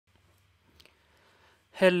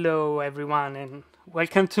Hello everyone and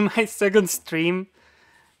welcome to my second stream,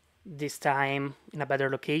 this time in a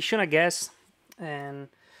better location, I guess. And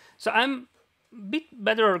so I'm a bit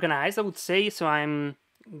better organized, I would say, so I'm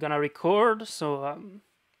gonna record.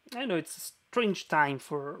 I know it's a strange time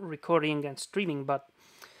for recording and streaming, but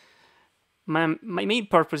my main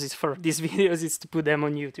purpose is for these videos is to put them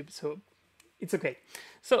on YouTube, so it's okay.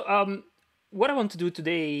 What I want to do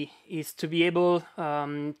today is to be able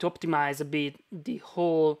to optimize a bit the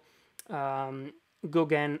whole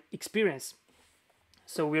Gauguin experience.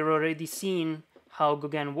 So we're already seeing how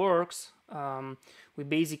Gauguin works. We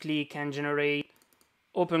basically can generate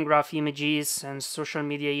open graph images and social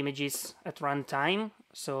media images at runtime.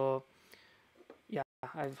 So yeah,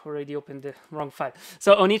 I've already opened the wrong file.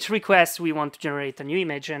 So on each request, we want to generate a new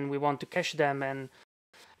image and we want to cache them and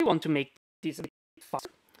we want to make this a bit faster.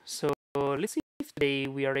 So let's see if today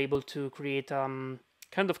we are able to create kind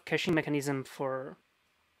of caching mechanism for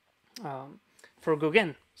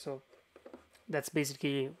Gauguin. So that's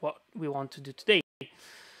basically what we want to do today.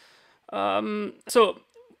 So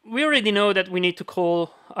we already know that we need to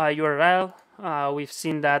call a URL. We've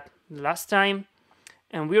seen that last time,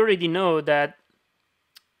 and we already know that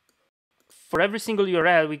for every single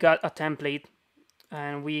URL we got a template,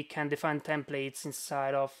 and we can define templates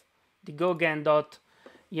inside of the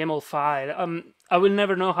Gauguin.yaml file. I will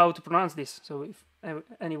never know how to pronounce this, so if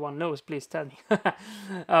anyone knows, please tell me.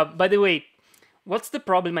 By the way, what's the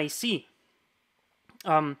problem I see?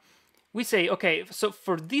 We say, okay, so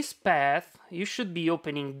for this path, you should be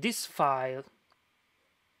opening this file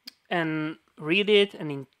and read it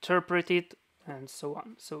and interpret it and so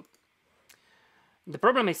on. So the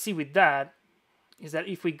problem I see with that is that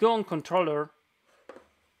if we go on controller,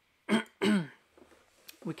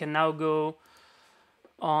 we can now go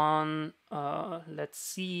on, let's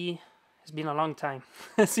see, it's been a long time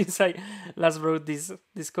since I last wrote this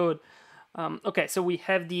code. Okay, so we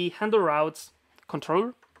have the handle routes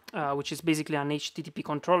controller, which is basically an HTTP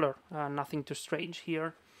controller, nothing too strange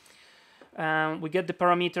here. We get the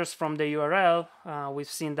parameters from the URL, we've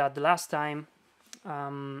seen that the last time,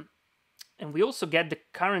 and we also get the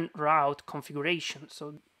current route configuration.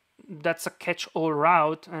 So that's a catch-all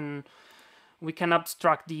route, and we can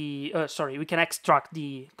abstract the we can extract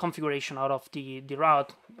the configuration out of the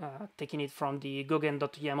route, taking it from the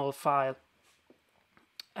Gauguin.yaml file.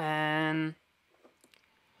 And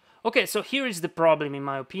okay, so here is the problem, in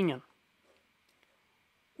my opinion.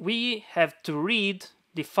 We have to read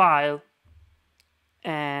the file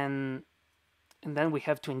and then we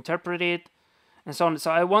have to interpret it and so on.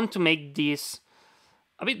 So I want to make this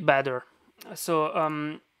a bit better. So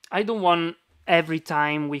I don't want every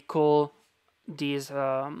time we call this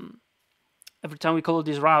route,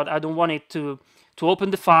 I don't want it to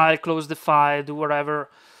open the file, close the file, do whatever.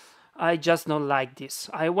 I just don't like this.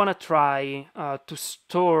 I want to try to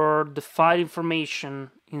store the file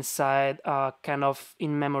information inside a kind of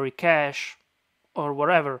in-memory cache or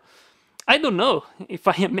whatever. I don't know if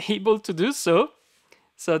I am able to do so.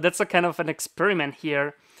 So that's a kind of an experiment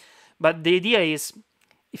here. But the idea is,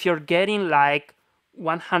 if you're getting like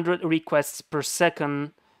 100 requests per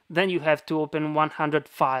second, then you have to open 100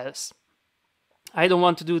 files. I don't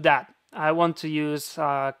want to do that. I want to use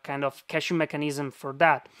a kind of caching mechanism for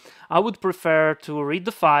that. I would prefer to read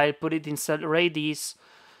the file, put it inside Redis,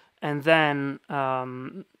 and then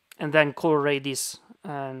call Redis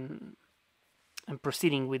and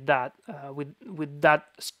proceeding with that with that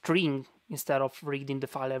string instead of reading the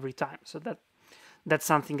file every time. So that's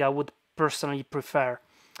something I would personally prefer.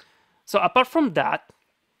 So apart from that,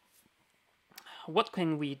 what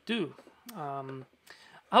can we do?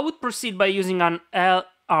 I would proceed by using an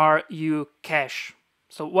LRU cache.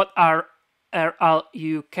 So what are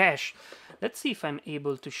LRU cache? Let's see if I'm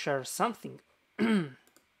able to share something.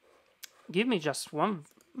 Give me just one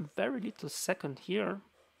very little second here.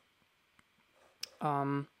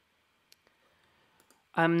 I'm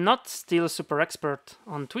not still super expert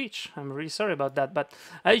on Twitch. I'm really sorry about that, but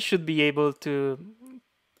I should be able to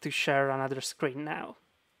share another screen now.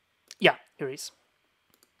 Yeah, here it is.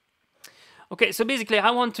 Okay, so basically I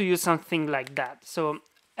want to use something like that. So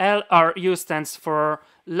LRU stands for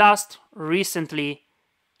last recently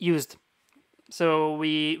used. So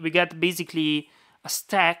we get basically a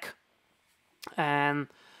stack, and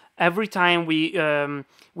every time we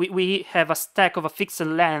have a stack of a fixed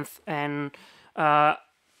length, and the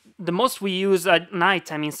most we use at night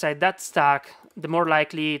time inside that stack, the more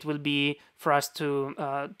likely it will be for us to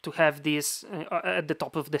have this at the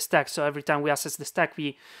top of the stack. So every time we access the stack,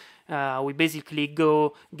 we basically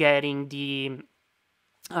go getting the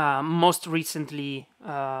most recently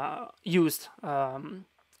used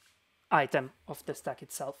item of the stack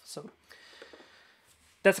itself. So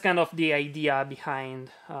that's kind of the idea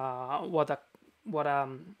behind what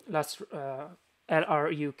last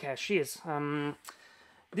LRU cache is.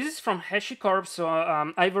 This is from HashiCorp, so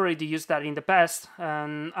I've already used that in the past,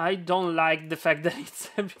 and I don't like the fact that it's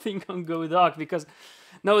everything on Godoc, because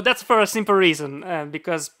no, that's for a simple reason,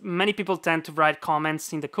 because many people tend to write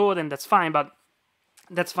comments in the code, and that's fine, but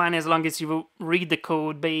that's fine as long as you read the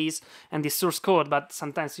code base and the source code, but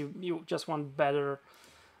sometimes you just want better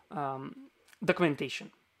documentation.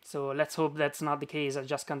 So let's hope that's not the case. I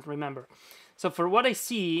just can't remember. So for what I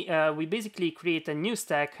see, we basically create a new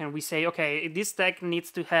stack and we say, okay, this stack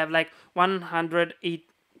needs to have like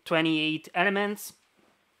 128 elements,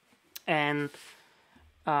 and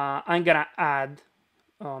I'm gonna add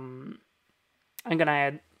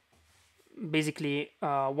basically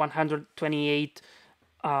 128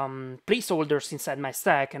 placeholders inside my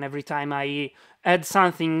stack, and every time I add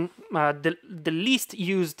something, the least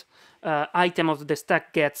used item of the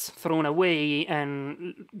stack gets thrown away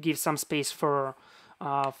and gives some space for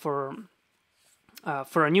a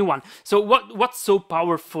new one. So what's so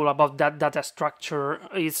powerful about that data structure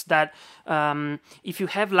is that if you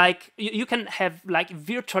have like you can have like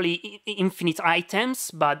virtually infinite items,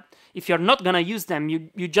 but if you're not gonna use them,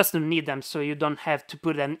 you just don't need them, so you don't have to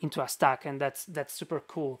put them into a stack, and that's super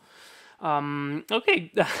cool.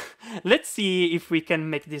 Okay, let's see if we can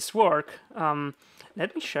make this work.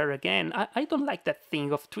 Let me share again. I don't like that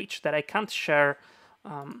thing of Twitch that I can't share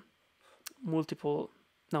multiple.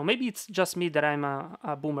 No, maybe it's just me that I'm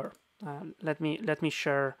a boomer. Let me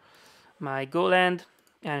share my Golang,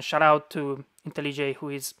 and shout out to IntelliJ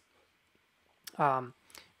who's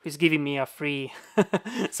giving me a free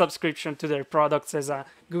subscription to their products as a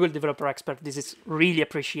Google developer expert. This is really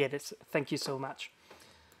appreciated. Thank you so much.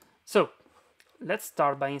 So let's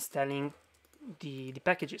start by installing the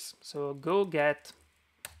packages. So go get.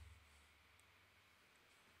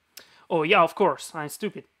 Oh yeah, of course, I'm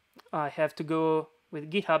stupid. I have to go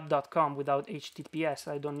with github.com without HTTPS.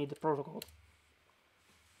 I don't need the protocol.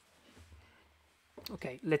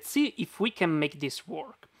 Okay, let's see if we can make this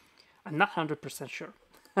work. I'm not 100% sure.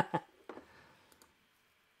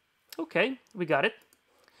 Okay, we got it.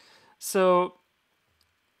 So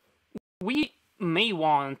we may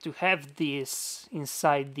want to have this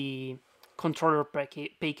inside the controller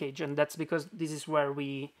package, and that's because this is where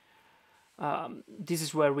we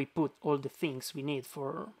put all the things we need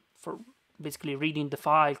for basically reading the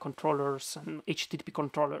file, controllers and HTTP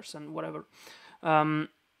controllers and whatever.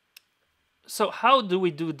 So how do we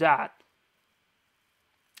do that?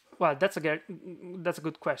 Well, that's a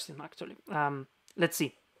good question actually. Let's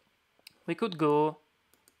see. We could go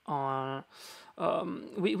on.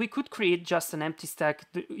 We could create just an empty stack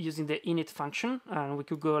using the init function, and we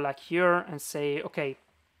could go like here and say, okay,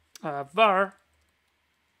 var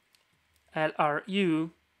LRU,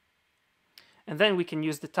 and then we can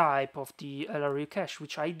use the type of the LRU cache,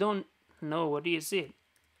 which I don't know what is it.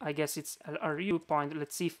 I guess it's LRU point.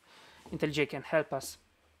 Let's see if IntelliJ can help us.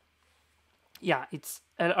 Yeah, it's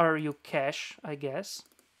LRU cache, I guess.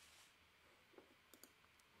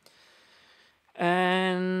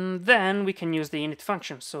 And then we can use the init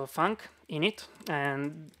function. So func init,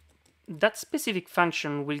 and that specific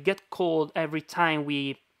function will get called every time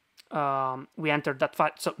we enter that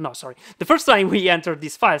file. So no, sorry, the first time we enter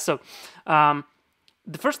this file. So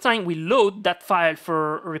the first time we load that file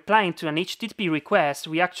for replying to an HTTP request,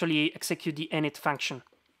 we actually execute the init function.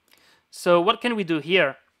 So what can we do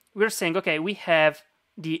here? We're saying, okay, we have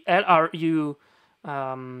the LRU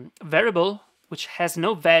variable, which has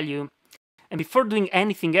no value. And before doing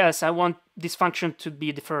anything else, I want this function to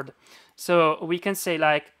be deferred. So we can say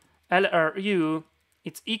like LRU,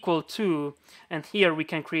 it's equal to, and here we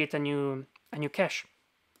can create a new cache.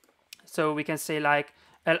 So we can say like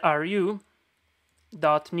LRU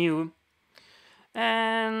dot new,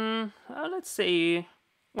 and let's say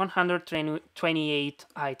 128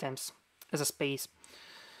 items as a space.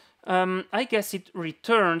 I guess it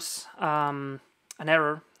returns an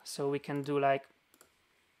error, so we can do like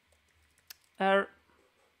error,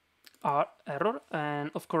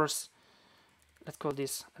 and of course let's call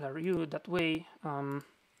this LRU that way.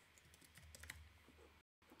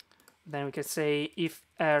 Then we can say if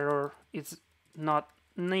error is not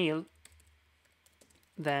nil,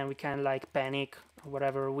 then we can like panic or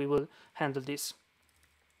whatever. We will handle this.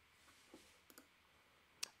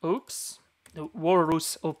 Oops, the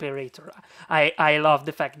walrus operator. I love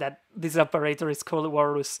the fact that this operator is called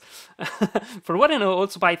walrus. For what I know,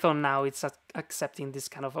 also Python now it's accepting this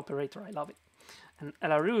kind of operator. I love it. And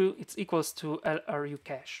LRU, it's equals to LRU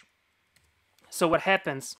cache. So what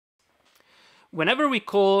happens? whenever we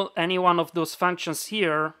call any one of those functions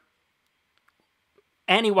here,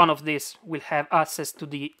 any one of these will have access to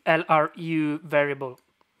the LRU variable,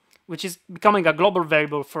 which is becoming a global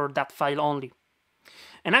variable for that file only.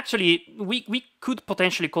 And actually, we could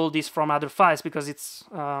potentially call this from other files because it's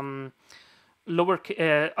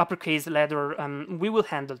uppercase letter. We will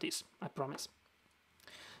handle this, I promise.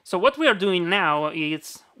 So what we are doing now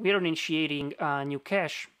is we are initiating a new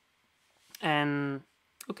cache. And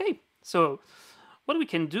okay, so what we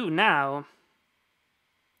can do now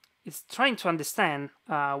is trying to understand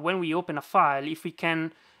when we open a file, if we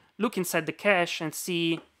can look inside the cache and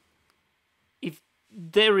see if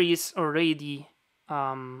there is already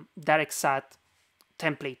that exact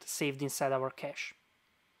template saved inside our cache.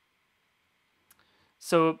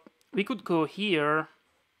 So we could go here,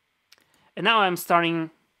 and now I'm starting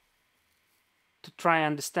to try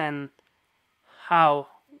and understand how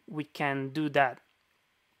we can do that.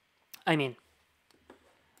 I mean,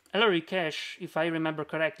 LRU cache, if I remember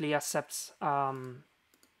correctly, accepts an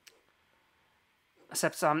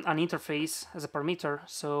interface as a parameter.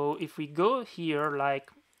 So if we go here, like,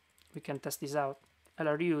 we can test this out,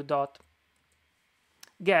 LRU.get,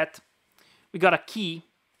 we got a key,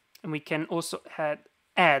 and we can also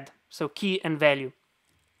add, so key and value.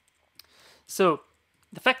 So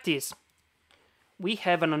the fact is, we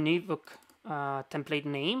have an univoc template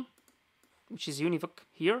name, which is univoc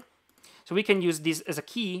here. So we can use this as a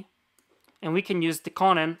key, and we can use the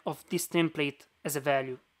content of this template as a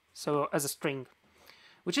value, so as a string,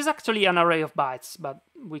 which is actually an array of bytes, but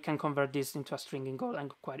we can convert this into a string in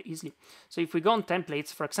Golang quite easily. So if we go on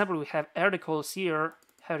templates, for example, we have articles here,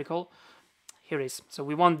 article, here is. So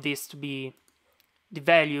we want this to be the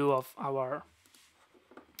value of our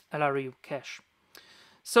LRU cache.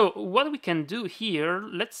 So what we can do here,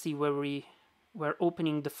 let's see where we're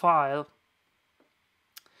opening the file.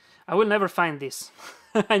 I will never find this.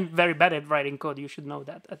 I'm very bad at writing code, you should know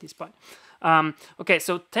that at this point. Okay,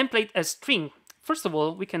 so template as string. First of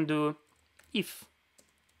all, we can do if.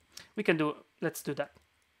 Let's do that.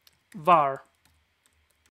 Var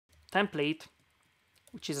template,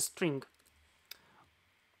 which is a string.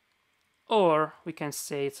 Or we can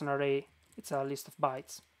say it's an array, it's a list of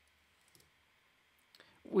bytes.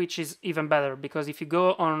 Which is even better, because if you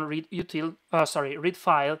go on read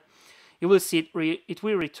file, you will see it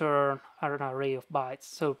will return an array of bytes.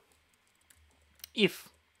 So if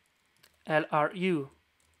LRU.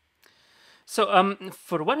 So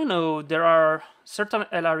for what I know, there are certain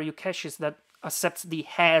LRU caches that accepts the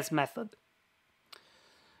has method,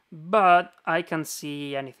 but I can't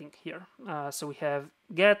see anything here. So we have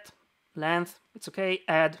get, length, it's okay,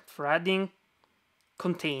 add for adding,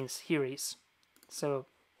 contains, here is. So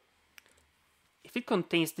if it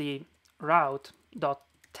contains the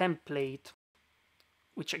route.template,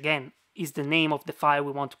 which again is the name of the file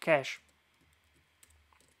we want to cache,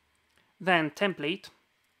 then template,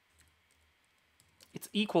 it's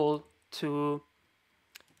equal to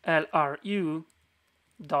LRU.get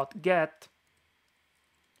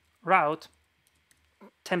route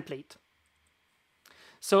template.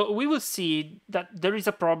 So we will see that there is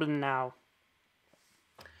a problem now.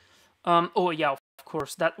 Oh yeah, of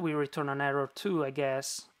course, that will return an error too, I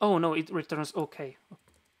guess. Oh no, it returns okay.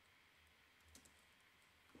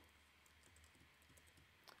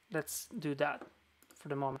 Let's do that for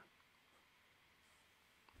the moment.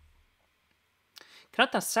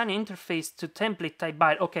 Cannot assign interface to template type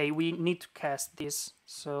byte. Okay, we need to cast this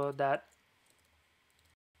so that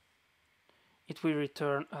it will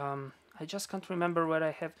return. I just can't remember where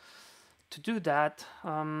I have to do that.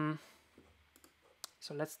 So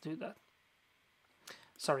let's do that.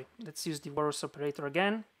 Sorry, let's use the worst operator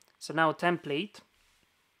again. So now template,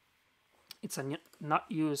 it's not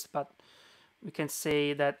used, but we can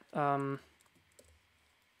say that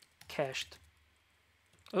cached.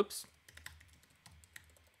 Oops.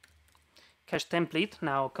 Cache template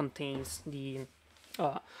now contains the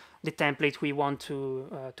template we want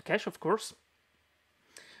to cache, of course.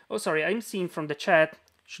 Oh, sorry, I'm seeing from the chat,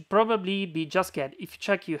 should probably be just get. If you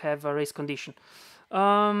check, you have a race condition.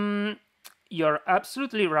 You're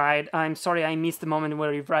absolutely right. I'm sorry I missed the moment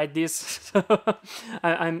where you write this.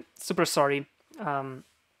 I'm super sorry.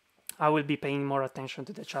 I will be paying more attention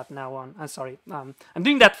to the chat now on. I'm sorry. I'm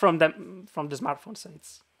doing that from the smartphone, so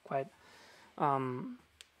it's quite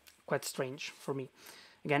strange for me.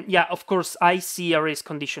 Again, yeah, of course, I see a race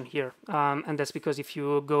condition here, and that's because if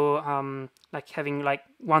you go like having like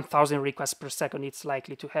 1,000 requests per second, it's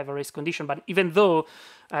likely to have a race condition. But even though,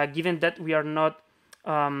 given that we are not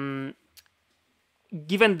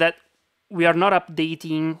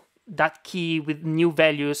updating that key with new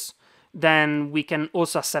values, then we can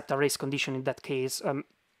also accept a race condition in that case.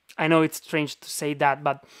 I know it's strange to say that,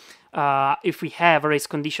 but if we have a race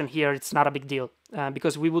condition here, it's not a big deal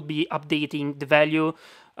because we would be updating the value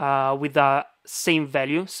with the same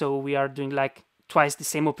value. So we are doing like twice the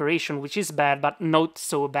same operation, which is bad, but not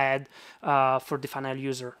so bad for the final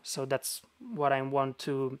user. So that's what I want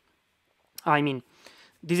to, I mean,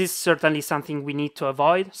 this is certainly something we need to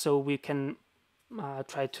avoid. So we can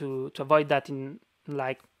try to avoid that in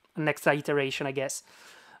like next iteration, I guess.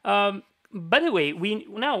 By the way, we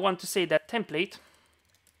now want to say that template,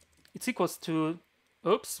 it's equals to,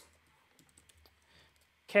 oops,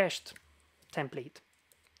 cached template.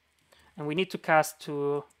 And we need to cast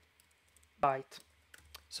to byte,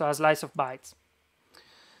 so a slice of bytes.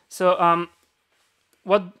 So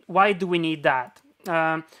why do we need that?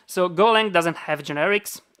 So Golang doesn't have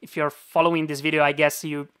generics. If you're following this video, I guess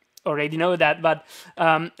you already know that, but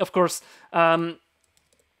of course,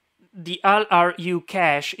 the LRU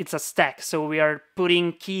cache, it's a stack, so we are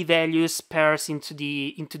putting key values pairs into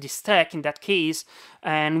the stack in that case,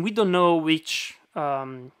 and we don't know which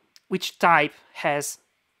type has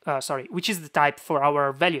which is the type for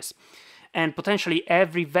our values, and potentially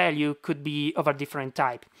every value could be of a different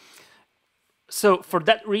type. So for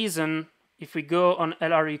that reason, if we go on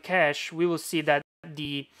LRU cache, we will see that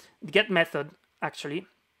the get method actually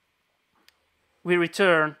we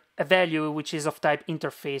return a value which is of type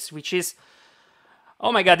interface, which is,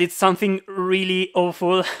 oh my god, it's something really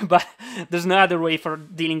awful, but there's no other way for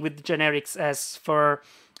dealing with generics as for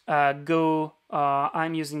Go.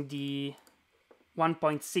 I'm using the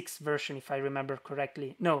 1.6 version, if I remember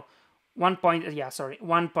correctly. No,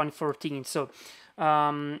 1.14. So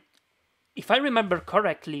if I remember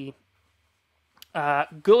correctly,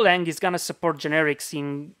 Golang is gonna support generics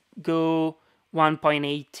in Go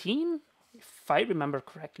 1.18, if I remember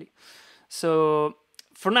correctly. So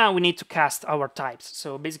for now, we need to cast our types.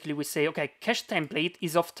 So basically, we say, okay, cache template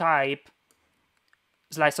is of type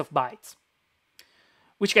slice of bytes,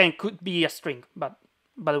 which could be a string, but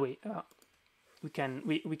by the way, we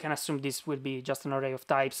can assume this will be just an array of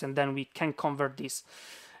types, and then we can convert this.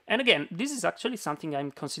 And again, this is actually something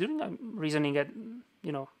I'm considering. I'm reasoning at,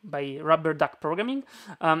 by rubber duck programming.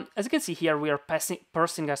 As you can see here, we are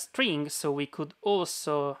parsing a string, so we could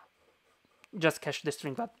also just cache the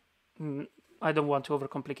string, but I don't want to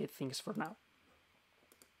overcomplicate things for now.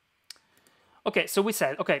 Okay, so we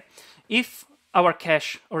said, okay, if our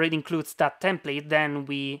cache already includes that template, then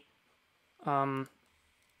we, if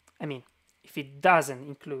it doesn't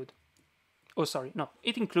include, oh, sorry, no,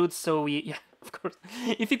 it includes, so we, yeah, of course,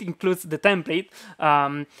 if it includes the template,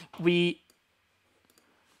 we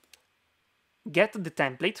get the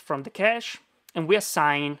template from the cache, and we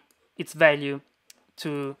assign its value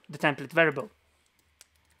to the template variable.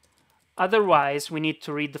 Otherwise, we need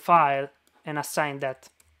to read the file and assign that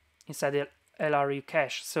inside the LRU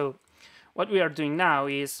cache. So what we are doing now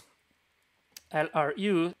is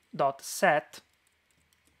LRU.set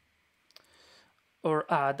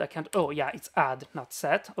or add, it's add, not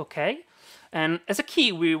set, okay. And as a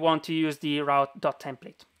key, we want to use the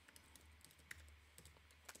route.template.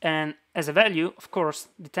 And as a value, of course,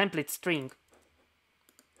 the template string.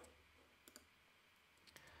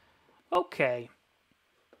 Okay.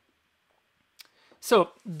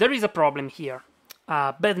 So there is a problem here.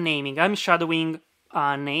 Bad naming. I'm shadowing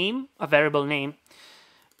a name, a variable name,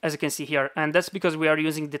 as you can see here, and that's because we are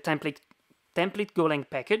using the template Golang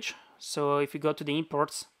package. So if you go to the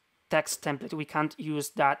imports, text template, we can't use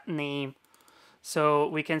that name. So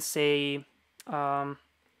we can say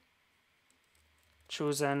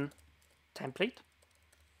chosen template.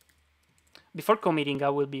 Before committing, I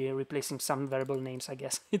will be replacing some variable names, I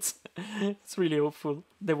guess. It's really awful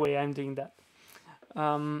the way I'm doing that.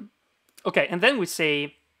 Okay, and then we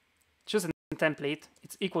say chosen template,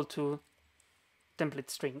 it's equal to template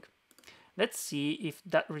string. Let's see if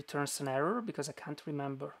that returns an error, because I can't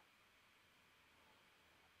remember.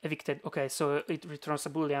 Evicted. Okay, so it returns a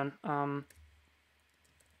boolean.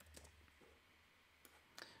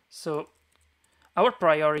 So our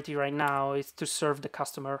priority right now is to serve the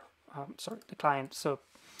customer, the client. So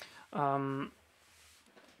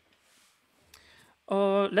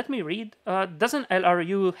let me read. Doesn't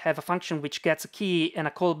LRU have a function which gets a key and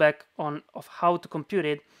a callback of how to compute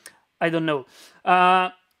it? I don't know.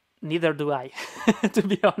 Neither do I, to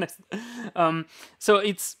be honest. So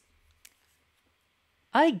it's,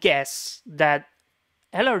 I guess that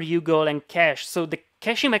LRU Golang cache, so the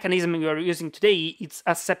caching mechanism we are using today, it's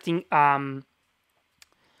accepting an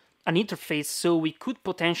interface, so we could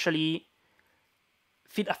potentially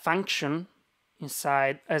feed a function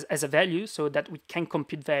inside as a value so that we can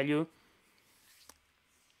compute value.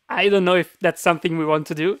 I don't know if that's something we want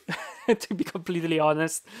to do, to be completely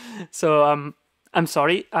honest. So I'm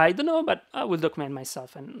sorry, I don't know, but I will document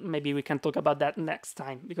myself, and maybe we can talk about that next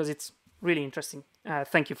time because it's really interesting.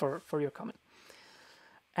 Thank you for your comment.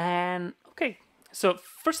 And okay, so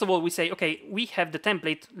first of all, we say okay, we have the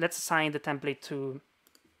template. Let's assign the template to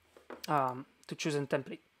choose a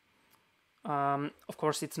template. Of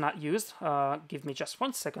course, it's not used. Give me just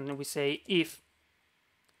 1 second, and we say if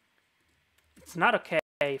it's not okay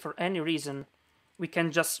for any reason, we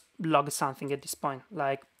can just log something at this point,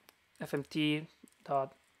 like fmt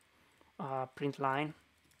dot print line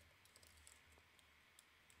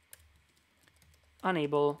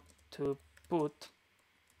unable to put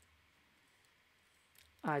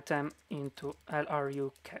item into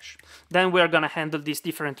LRU cache. Then we're gonna handle this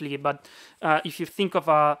differently. But if you think of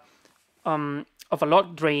a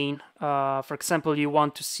log drain, for example, you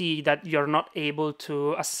want to see that you're not able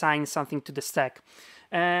to assign something to the stack.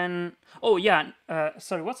 And oh yeah,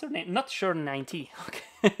 sorry, what's her name? Not sure 90.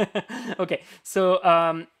 Okay, okay.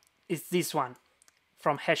 So it's this one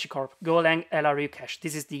from HashiCorp, Golang LRU cache.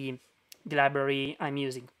 This is the library I'm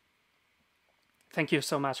using. Thank you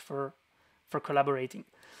so much for collaborating.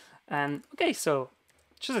 And okay, so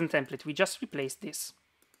chosen template. We just replaced this,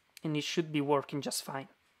 and it should be working just fine.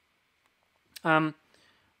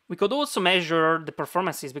 We could also measure the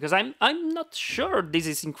performances because I'm not sure this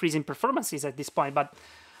is increasing performances at this point, but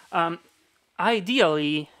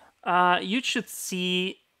ideally you should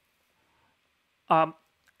see an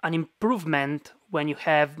improvement when you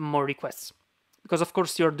have more requests, because of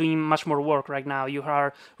course you're doing much more work right now. You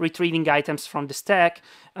are retrieving items from the stack,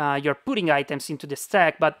 you're putting items into the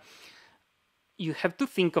stack, but you have to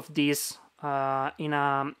think of this in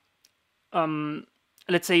a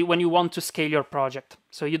let's say when you want to scale your project.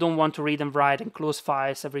 So you don't want to read and write and close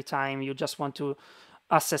files every time. You just want to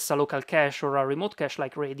access a local cache or a remote cache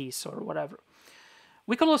like Redis or whatever.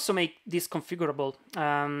 We can also make this configurable.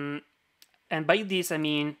 And by this, I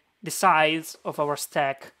mean the size of our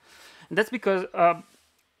stack. And that's because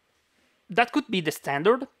that could be the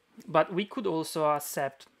standard, but we could also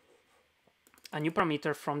accept a new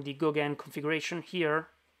parameter from the Gauguin configuration here,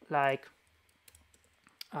 like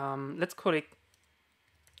let's call it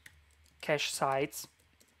cache size,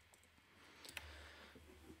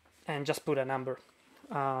 and just put a number.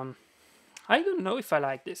 I don't know if I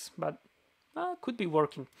like this, but could be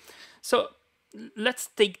working. So let's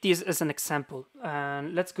take this as an example,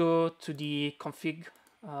 and let's go to the config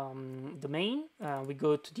domain. We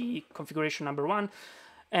go to the configuration number 1,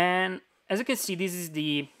 and as you can see, this is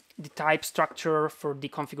the type structure for the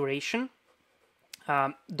configuration.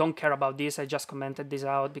 Don't care about this, I just commented this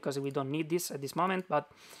out because we don't need this at this moment,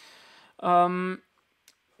 but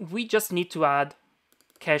we just need to add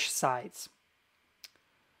cache size.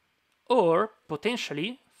 Or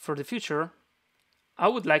potentially for the future, I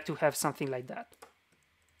would like to have something like that.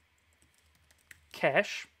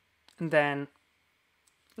 Cache, and then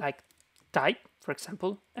like type, for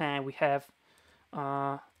example, and we have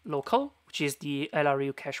local, which is the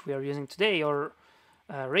LRU cache we are using today, or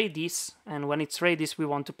Redis, and when it's Redis, we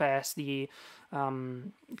want to pass the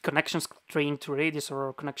connection string to Redis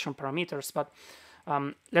or connection parameters. But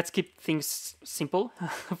let's keep things simple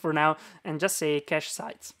for now and just say cache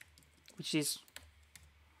size, which is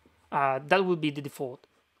that will be the default.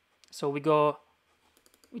 So we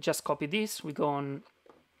just copy this, we go on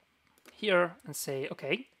here and say,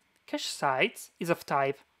 okay, cache size is of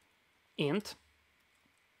type int,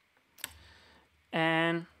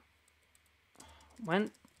 and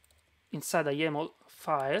when inside a YAML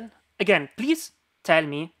file, again, please tell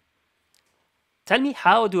me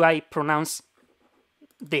how do I pronounce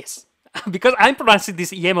this? Because I'm pronouncing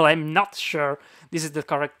this YAML, I'm not sure this is the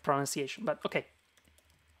correct pronunciation, but okay.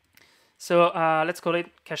 So let's call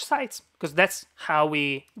it cache size, because that's how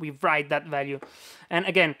we write that value. And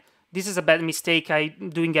again, this is a bad mistake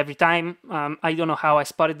I'm doing every time. I don't know how I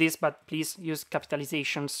spotted this, but please use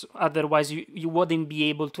capitalizations. Otherwise, you wouldn't be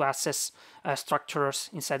able to access structures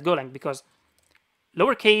inside Golang, because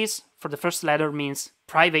lowercase for the first letter means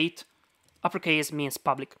private, uppercase means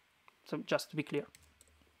public. So just to be clear.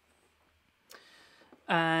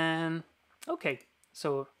 And okay,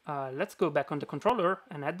 so let's go back on the controller.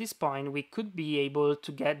 And at this point, we could be able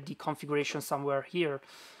to get the configuration somewhere here.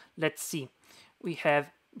 Let's see. We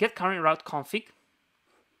have get current route config,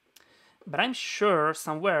 but I'm sure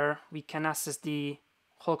somewhere we can access the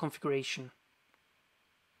whole configuration.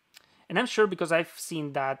 And I'm sure because I've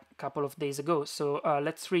seen that a couple of days ago. So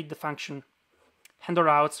let's read the function handle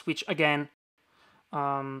routes, which again,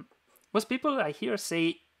 most people I hear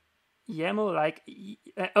say YAML like,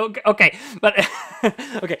 okay, but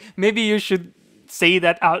okay, maybe you should say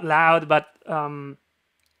that out loud, but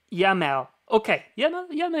YAML. Okay,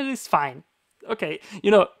 YAML is fine. Okay,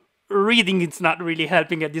 reading it's not really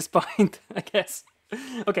helping at this point, I guess.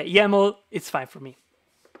 Okay, YAML, it's fine for me.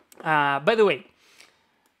 By the way,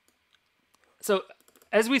 so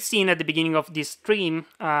as we've seen at the beginning of this stream,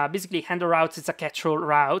 basically handle routes is a catch-all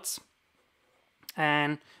routes,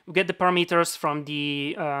 and we get the parameters from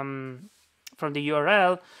the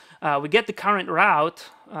URL. We get the current route,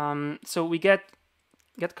 so we get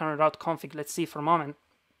current route config. Let's see for a moment.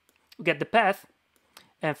 We get the path,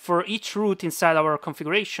 and for each route inside our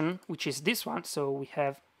configuration, which is this one, so we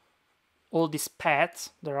have all these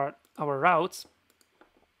paths. There are our routes.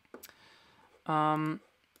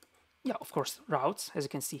 Yeah, of course, routes, as you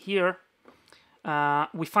can see here.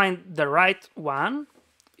 We find the right one.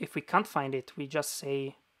 If we can't find it, we just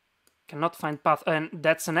say cannot find path, and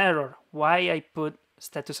that's an error. Why I put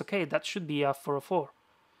status OK? That should be a 404.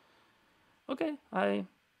 Okay,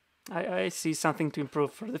 I see something to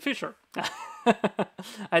improve for the future.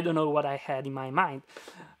 I don't know what I had in my mind.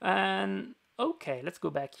 And okay, let's go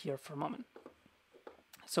back here for a moment.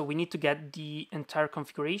 So we need to get the entire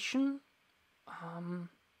configuration.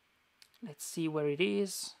 Let's see where it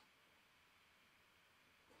is.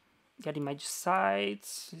 Get image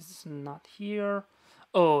sites. It's not here.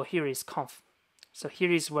 Oh, here is conf. So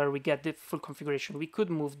here is where we get the full configuration. We could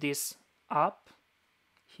move this up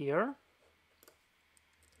here.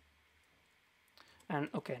 And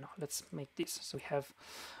okay, now let's make this. So we have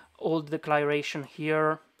all the declaration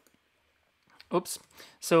here. Oops.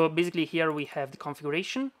 So basically here we have the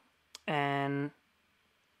configuration, and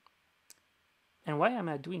why am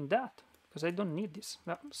I doing that? Because I don't need this.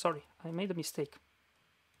 No, sorry, I made a mistake.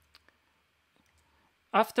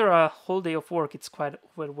 After a whole day of work, it's quite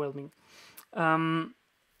overwhelming. I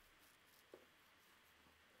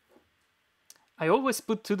always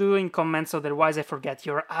put to do in comments, otherwise I forget.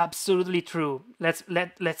 You're absolutely true.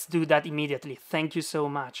 Let's do that immediately. Thank you so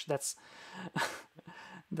much. That's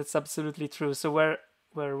that's absolutely true. So where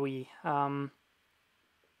were we?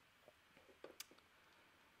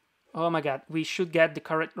 Oh my god, we should get the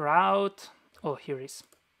correct route. Oh, here it is.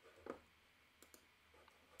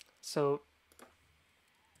 So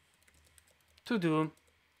to do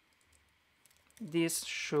this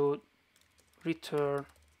should return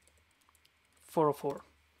 404.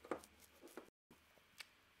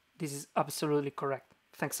 This is absolutely correct.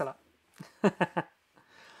 Thanks a lot.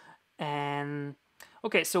 And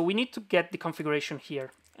okay, so we need to get the configuration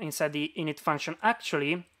here inside the init function.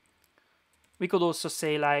 Actually, we could also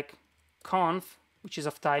say like conf, which is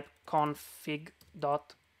of type config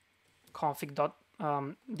dot.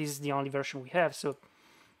 This is the only version we have, so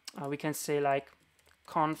we can say like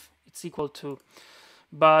conf it's equal to,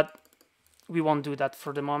 but we won't do that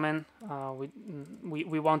for the moment.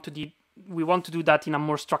 We want to do that in a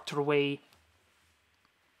more structured way.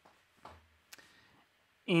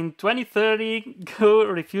 In 2030, Go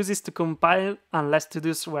refuses to compile unless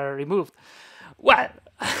to-dos were removed. Well,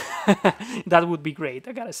 that would be great,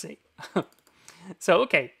 I gotta say. So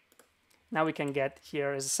okay, now we can get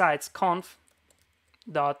here as sites conf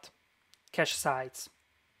dot cache sites.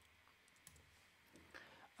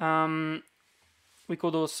 We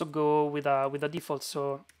could also go with a default,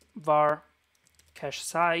 so var cache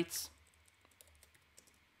sites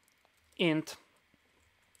int,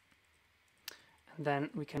 and then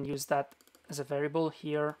we can use that as a variable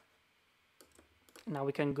here. Now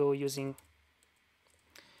we can go using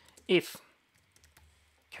if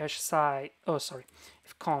cache site,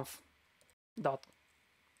 if conf dot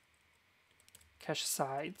cache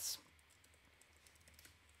sites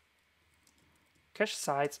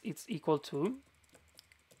it's equal to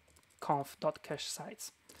conf dot cache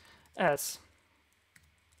sites, else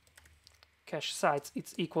cache sites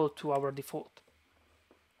it's equal to our default.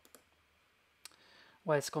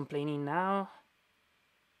 Why it's complaining now?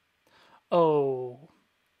 Oh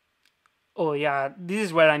yeah, this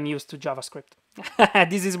is where I'm used to JavaScript.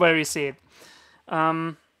 This is where you see it.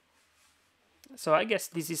 So I guess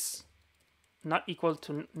this is not equal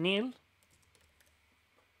to nil.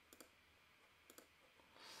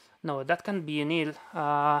 No, that can be a nil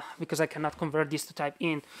because I cannot convert this to type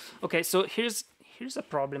in. Okay, so here's a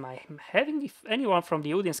problem I'm having. If anyone from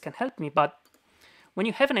the audience can help me, but when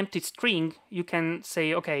you have an empty string, you can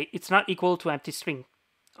say, okay, it's not equal to empty string.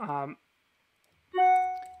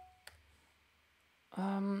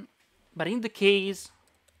 But in the case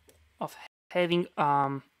of having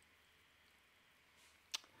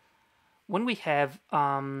when we have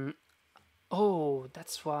oh,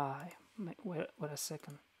 that's wait a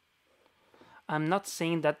second. I'm not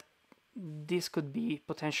saying that this could be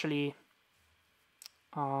potentially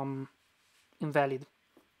invalid.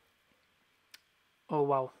 Oh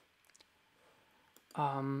wow.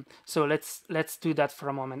 So let's do that for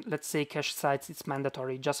a moment. Let's say cache size is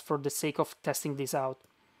mandatory, just for the sake of testing this out.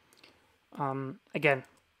 Again,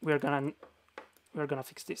 we're gonna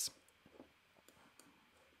fix this.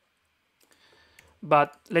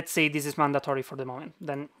 But let's say this is mandatory for the moment.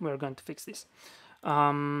 Then we're going to fix this.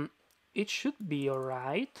 It should be all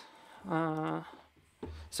right.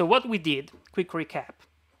 So what we did, quick recap.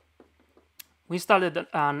 We installed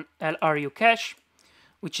an LRU cache,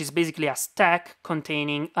 which is basically a stack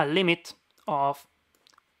containing a limit of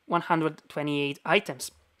 128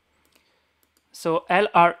 items. So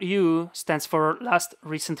LRU stands for last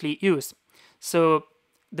recently used. So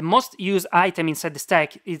the most used item inside the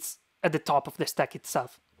stack is at the top of the stack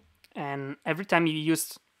itself. And every time we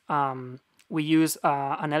use an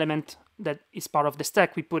element that is part of the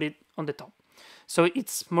stack, we put it on the top. So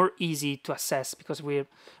it's more easy to assess because we're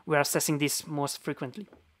assessing this most frequently.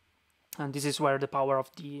 And this is where the power of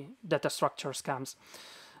the data structures comes.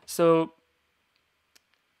 So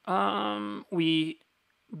we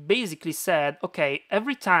basically said, okay,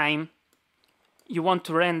 every time you want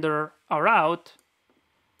to render a route,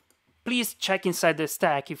 please check inside the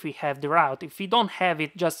stack if we have the route. If we don't have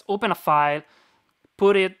it, just open a file,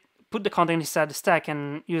 put the content inside the stack,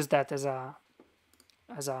 and use that as a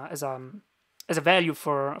value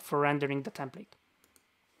for rendering the template.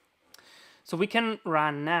 So we can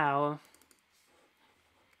run now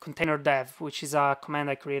container dev, which is a command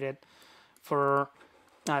I created for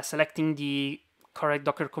selecting the correct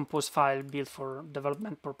Docker Compose file built for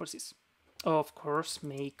development purposes. Of course,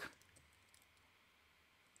 make.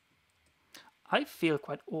 I feel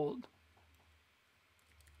quite old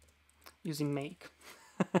using make.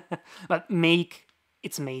 But make,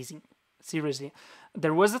 it's amazing. Seriously.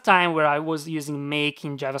 There was a time where I was using make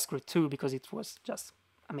in JavaScript too because it was just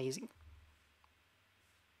amazing.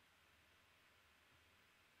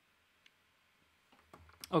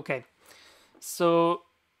 Okay, so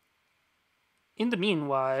in the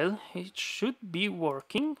meanwhile, it should be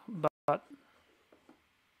working, but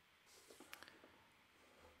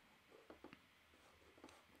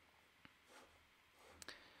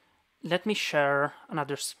let me share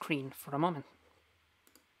another screen for a moment.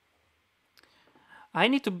 I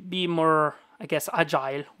need to be more, I guess,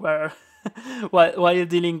 agile where while you're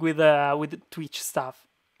dealing with Twitch stuff.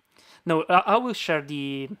 No, I will share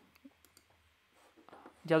the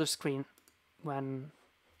other screen when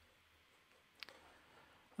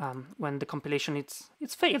the compilation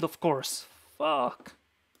it's failed, of course. Fuck.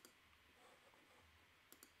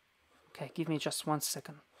 Okay, give me just 1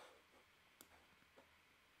 second.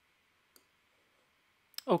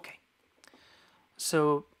 Okay.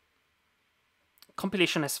 So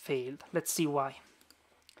compilation has failed. Let's see why.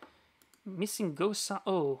 Missing go sound.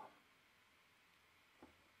 Oh.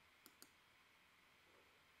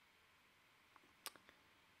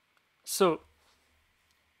 So,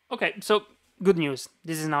 okay, so good news.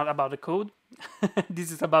 This is not about the code.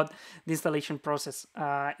 This is about the installation process.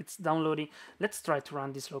 It's downloading. Let's try to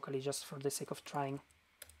run this locally just for the sake of trying.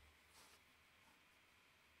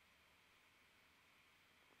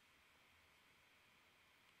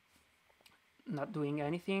 Not doing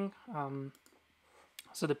anything.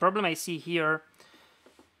 So the problem I see here.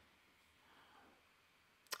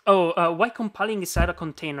 Oh, why compiling inside a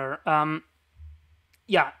container?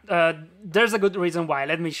 Yeah, there's a good reason why.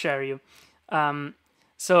 Let me share you.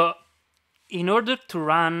 So in order to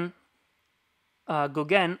run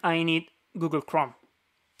Gauguin, I need Google Chrome.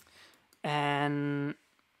 And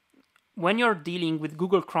when you're dealing with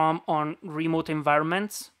Google Chrome on remote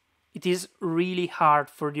environments, it is really hard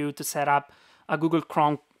for you to set up a Google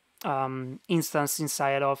Chrome instance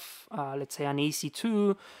inside of, let's say, an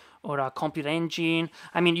EC2 or a Compute Engine.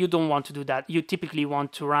 I mean, you don't want to do that. You typically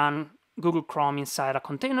want to run Google Chrome inside a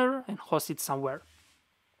container and host it somewhere.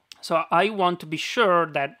 So I want to be sure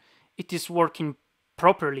that it is working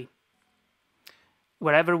properly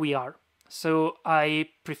wherever we are. So I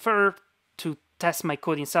prefer to test my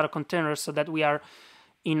code inside a container so that we are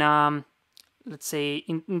in let's say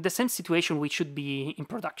in the same situation we should be in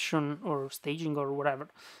production or staging or whatever.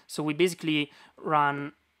 So we basically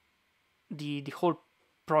run the whole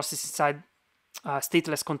process inside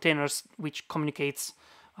stateless containers, which communicates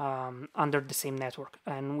under the same network.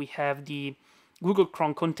 And we have the Google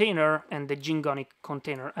Chrome container and the Gingonic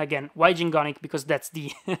container. Again, why Gingonic? Because that's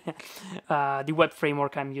the the web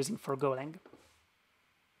framework I'm using for Golang.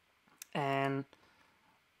 And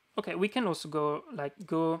okay, we can also go like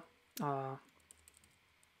go.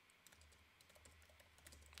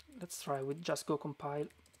 Let's try with just go compile.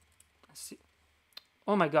 Let's see.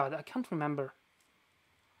 Oh my god, I can't remember.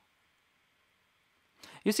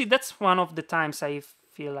 You see, that's one of the times I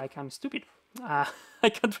feel like I'm stupid. I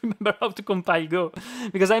can't remember how to compile Go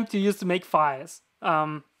because I'm too used to make files.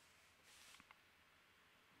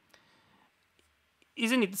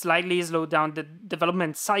 Isn't it slightly slow down the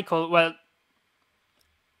development cycle? Well,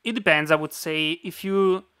 it depends. I would say if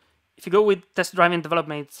you go with test-driven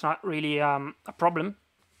development, it's not really a problem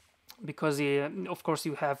because of course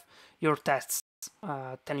you have your tests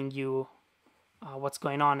telling you what's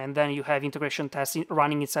going on, and then you have integration tests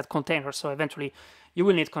running inside containers. So eventually, you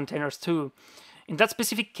will need containers too. In that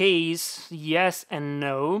specific case, yes and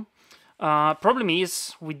no. Problem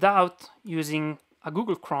is, without using a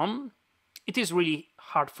Google Chrome, it is really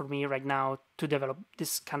hard for me right now to develop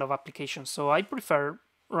this kind of application. So I prefer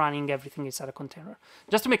running everything inside a container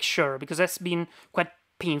just to make sure, because that's been quite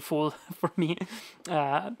painful for me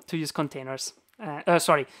to use containers.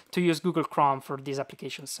 To use Google Chrome for these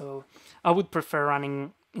applications. So I would prefer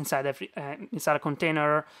running inside a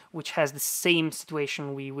container, which has the same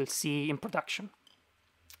situation we will see in production.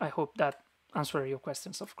 I hope that answers your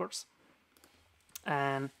questions, of course.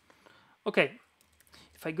 And okay,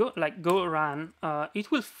 if I go go run, it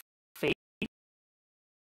will fade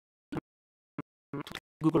to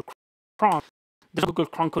Google Chrome. There's a Google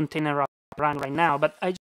Chrome container run right now, but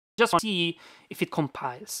I just want to see if it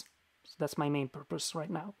compiles. So that's my main purpose right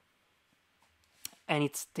now. And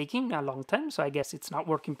it's taking a long time, so I guess it's not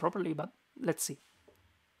working properly, but let's see.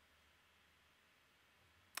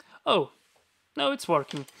 Oh, no, it's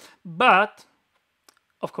working. But,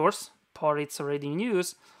 of course, it's already in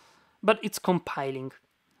use, but it's compiling.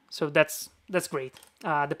 So that's great.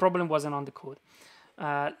 The problem wasn't on the code.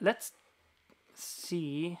 Let's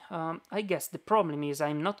see. I guess the problem is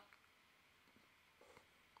I'm not...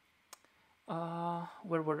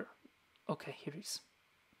 where were... Okay, here it is.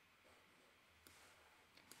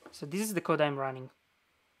 So this is the code I'm running.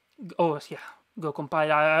 Oh, yeah, Go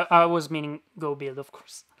compile. I was meaning Go build, of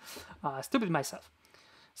course. Stupid myself.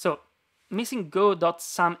 So, missing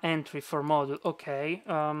go.sum entry for module. Okay.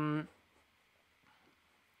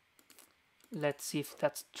 Let's see if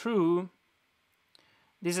that's true.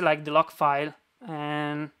 This is like the log file.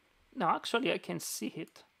 And no, actually I can see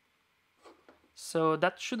it. So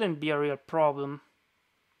that shouldn't be a real problem.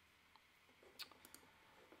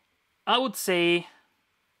 I would say...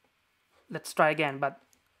 Let's try again, but...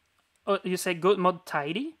 Oh, you say go mod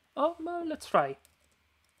tidy? Oh, well, let's try.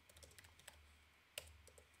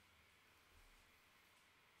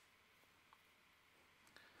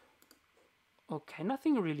 Okay,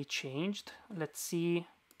 nothing really changed. Let's see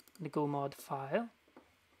the go mod file.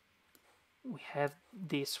 We have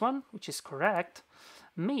this one, which is correct.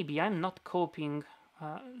 Maybe I'm not copying.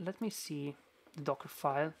 Let me see the Docker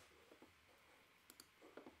file.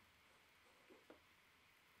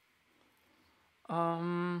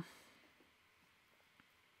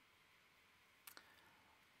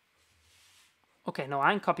 Okay, no,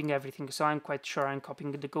 I'm copying everything, so I'm quite sure I'm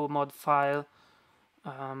copying the go mod file.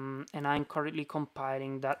 And I'm currently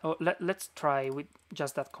compiling that. Oh, let's try with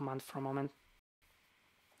just that command for a moment.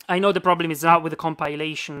 I know the problem is not with the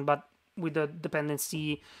compilation, but with the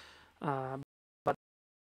dependency. But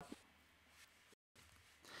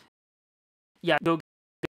yeah, go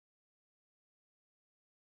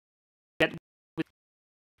get with,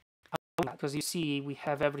 because you see we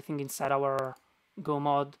have everything inside our go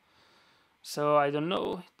mod. So I don't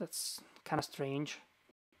know. That's kind of strange.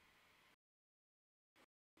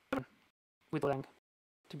 With Golang,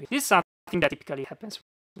 this is something that typically happens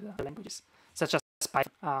with other languages, such as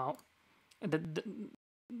Python.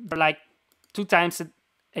 Like 2 times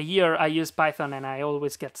a year I use Python, and I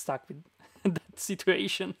always get stuck with that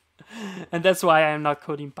situation, and that's why I'm not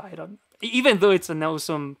coding Python, even though it's an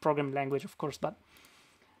awesome programming language, of course. But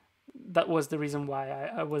that was the reason why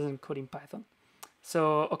I wasn't coding Python.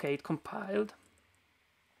 So okay, it compiled.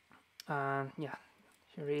 Yeah,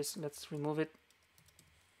 here it is. Let's remove it.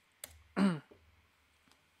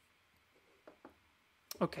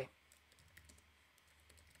 Okay.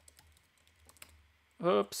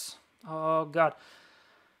 Oops. Oh god.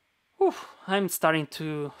 Whew. I'm starting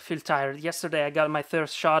to feel tired. Yesterday I got my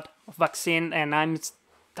third shot of vaccine, and I'm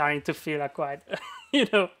starting to feel quite,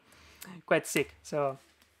 quite sick. So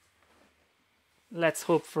let's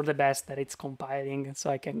hope for the best, that it's compiling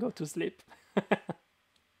so I can go to sleep.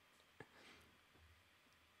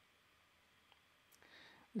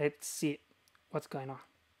 Let's see what's going on.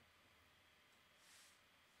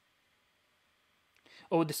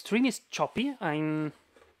 Oh, the stream is choppy.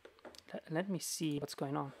 Let me see what's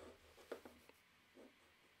going on.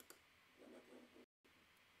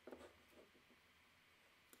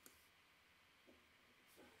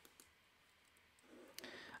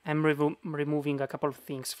 I'm removing a couple of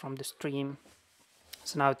things from the stream,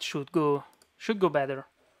 so now it should go better.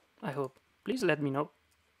 I hope. Please let me know.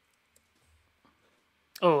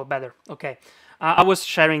 Oh, better. Okay. I was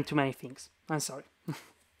sharing too many things. I'm sorry.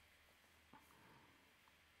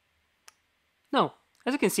 No,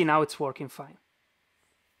 as you can see now, it's working fine.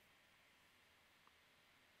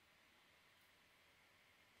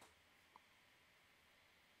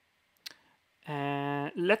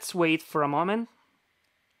 Let's wait for a moment.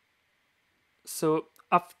 So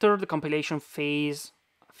after the compilation phase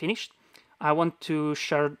finished, I want to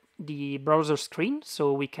share the browser screen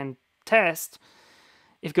so we can test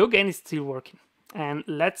if Gauguin is still working. And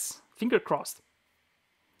let's finger crossed.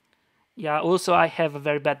 Yeah, also I have a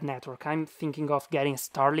very bad network. I'm thinking of getting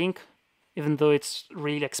Starlink, even though it's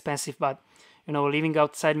really expensive. But you know, living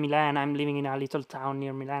outside Milan, I'm living in a little town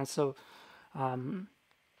near Milan, so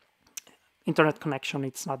internet connection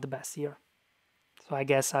it's not the best here. So I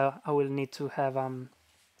guess I will need to have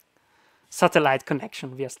satellite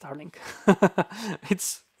connection via Starlink.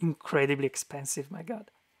 It's incredibly expensive, my god.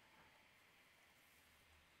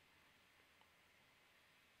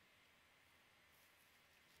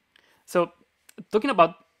 So talking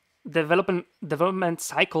about development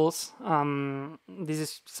cycles, this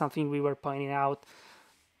is something we were pointing out.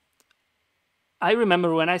 I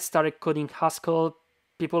remember when I started coding Haskell,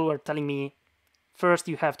 people were telling me first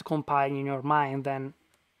you have to compile in your mind, then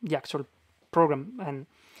the actual program. And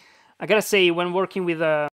I gotta say, when working with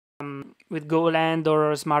Golang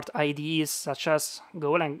or smart IDEs such as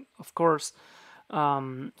Golang, of course,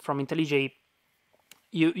 from IntelliJ,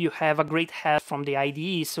 you have a great help from the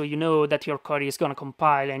IDE, so you know that your code is gonna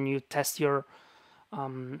compile, and you test your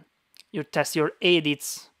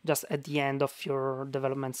edits just at the end of your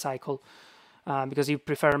development cycle, because you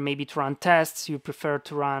prefer maybe to run tests, you prefer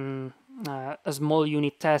to run a small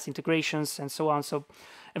unit test integrations and so on. So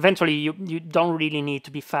eventually you don't really need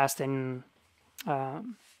to be fast in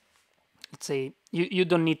let's say you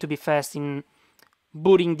don't need to be fast in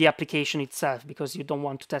booting the application itself, because you don't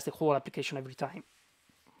want to test the whole application every time.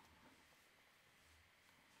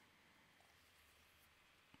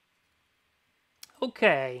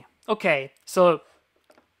 Okay, so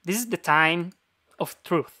this is the time of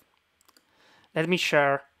truth. Let me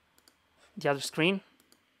share the other screen.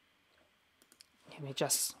 Give me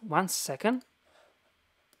just 1 second.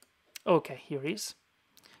 Okay, here it is.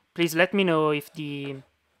 Please let me know if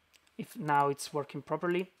now it's working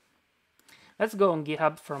properly. Let's go on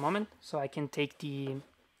GitHub for a moment so I can take the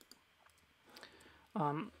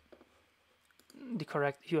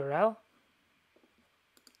correct URL.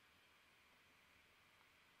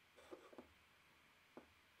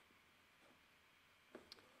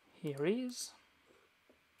 Here is.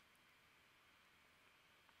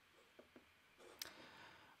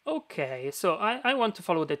 Okay, so I want to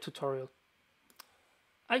follow the tutorial.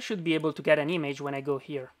 I should be able to get an image when I go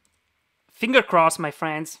here. Finger crossed, my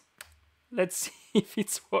friends. Let's see if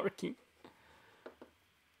it's working.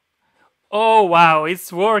 Oh, wow,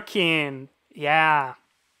 it's working. Yeah.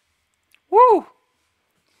 Woo!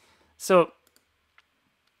 So,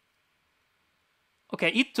 okay,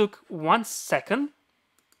 it took 1 second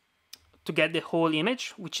to get the whole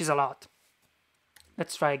image, which is a lot.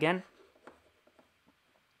 Let's try again.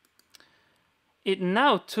 It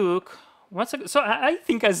now took 1 second. So I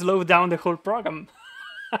think I slowed down the whole program.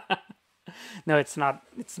 No, it's not.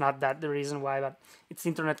 It's not that the reason why, but it's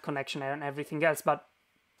internet connection and everything else. But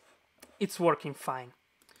it's working fine.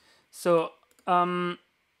 So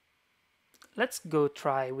let's go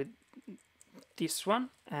try with this one,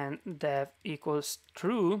 and dev equals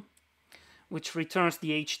true, which returns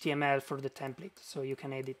the HTML for the template, so you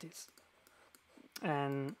can edit this.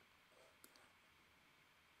 And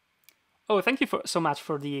oh, thank you so much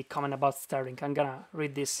for the comment about Starlink. I'm gonna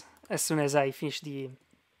read this as soon as I finish the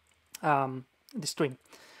stream.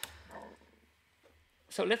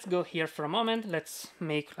 So let's go here for a moment. Let's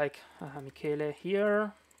make like Michele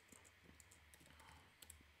here.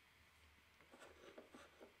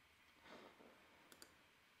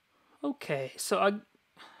 Okay, so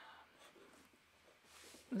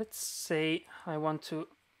let's say I want to.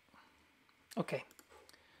 Okay,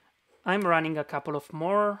 I'm running a couple of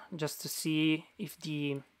more just to see if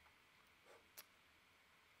the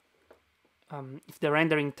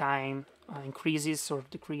rendering time increases or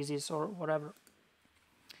decreases or whatever.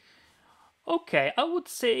 Okay, I would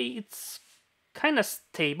say it's kind of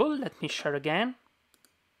stable. Let me share again.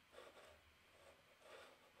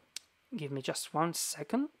 Give me just 1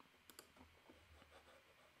 second.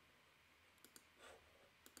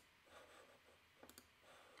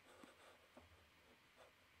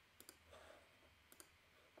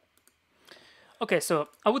 Okay, so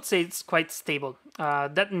I would say it's quite stable.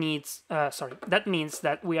 That means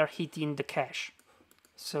that we are hitting the cache.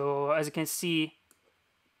 So as you can see,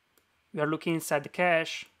 we are looking inside the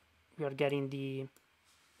cache. We are getting the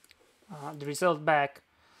result back,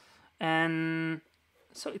 and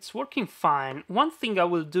so it's working fine. One thing I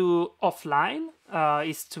will do offline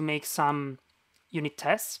is to make some unit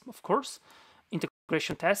tests, of course,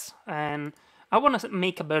 integration tests, and I want to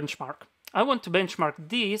make a benchmark. I want to benchmark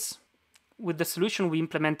this with the solution we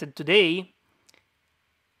implemented today,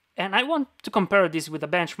 and I want to compare this with a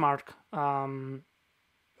benchmark.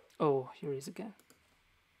 Oh, here it is again.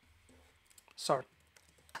 Sorry.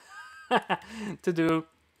 To do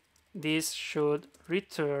this should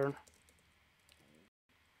return,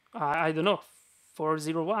 I don't know,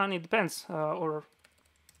 401, it depends, or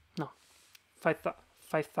no,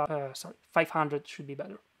 500 should be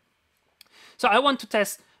better. So I want to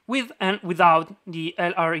test with and without the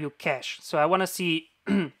LRU cache. So I want to see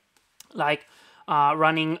like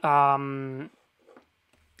running, I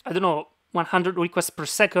don't know, 100 requests per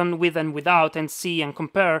second with and without, and see and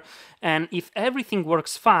compare. And if everything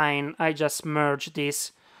works fine, I just merge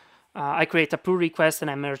this. I create a pull request and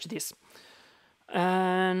I merge this.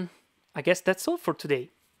 And I guess that's all for today.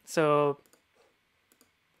 So,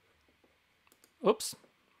 oops,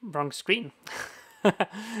 wrong screen.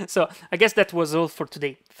 So I guess that was all for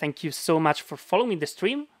today. Thank you so much for following the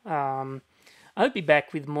stream. I'll be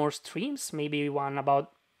back with more streams, maybe one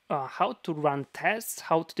about how to run tests,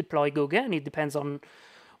 how to deploy Gauguin. It depends on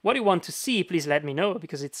what you want to see. Please let me know,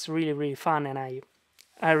 because it's really, really fun, and I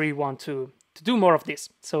really want to do more of this.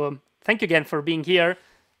 So thank you again for being here.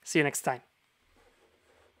 See you next time.